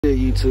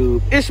good,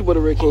 YouTube? It's your boy, the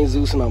Red King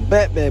Zeus, and I'm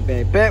back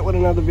with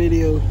another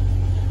video.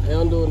 And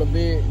I'm doing a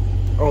bit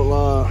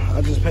on,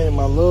 I just painted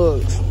my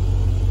lugs.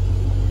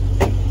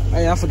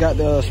 Hey, I forgot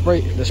the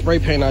spray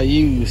paint I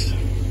used,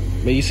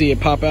 but you see it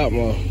pop out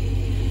more.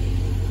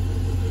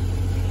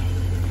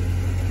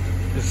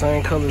 The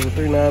same color as the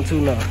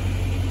 392 now.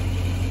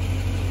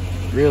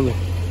 Really.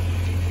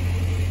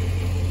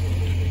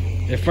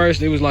 At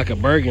first, it was like a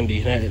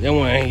burgundy. That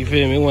one, you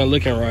feel me? It wasn't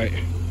looking right.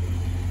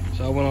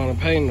 So I went on a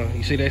painter.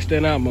 You see that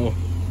stand out more.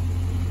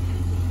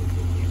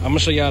 I'm gonna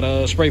show y'all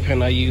the spray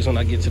paint I use when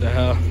I get to the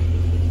house.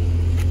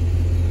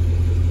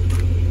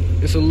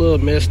 It's a little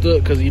messed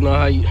up because you know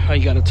how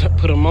you gotta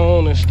put them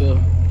on and stuff.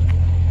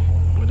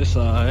 But it's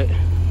alright.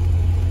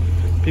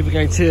 People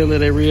can't tell that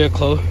they're real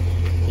close.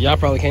 Y'all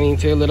probably can't even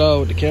tell it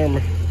all with the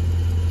camera.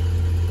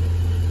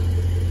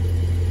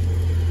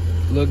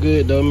 Look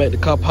good though, make the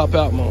car pop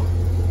out more.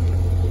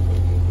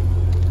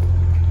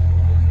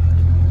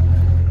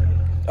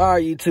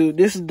 Alright, YouTube,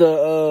 this is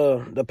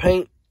the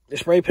paint, the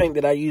spray paint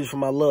that I use for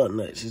my lug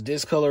nuts. It's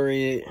this color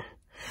red.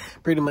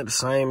 Pretty much the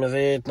same as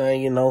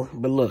everything, you know.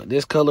 But look,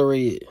 this color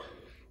red.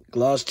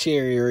 Gloss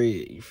cherry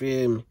red, you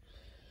feel me?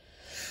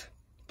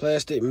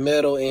 Plastic,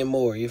 metal, and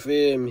more, you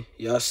feel me?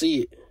 Y'all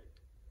see it?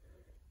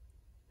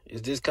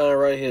 It's this kind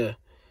right here.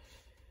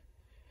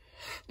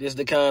 This is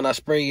the kind I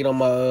sprayed on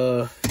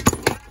my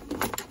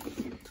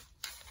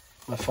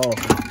phone,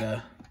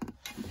 guy.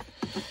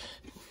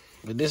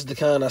 But this is the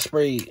kind I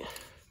sprayed.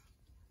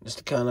 This is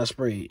the kind I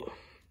sprayed.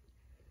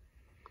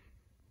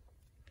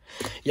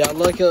 Y'all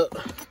like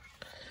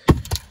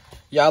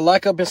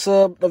up and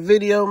sub the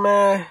video,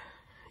 man.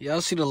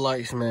 Y'all see the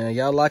likes, man.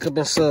 Y'all like up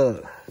and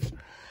sub.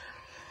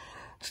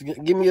 So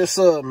give me a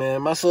sub,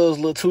 man. My sub's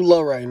a little too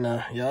low right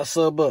now. Y'all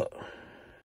sub up.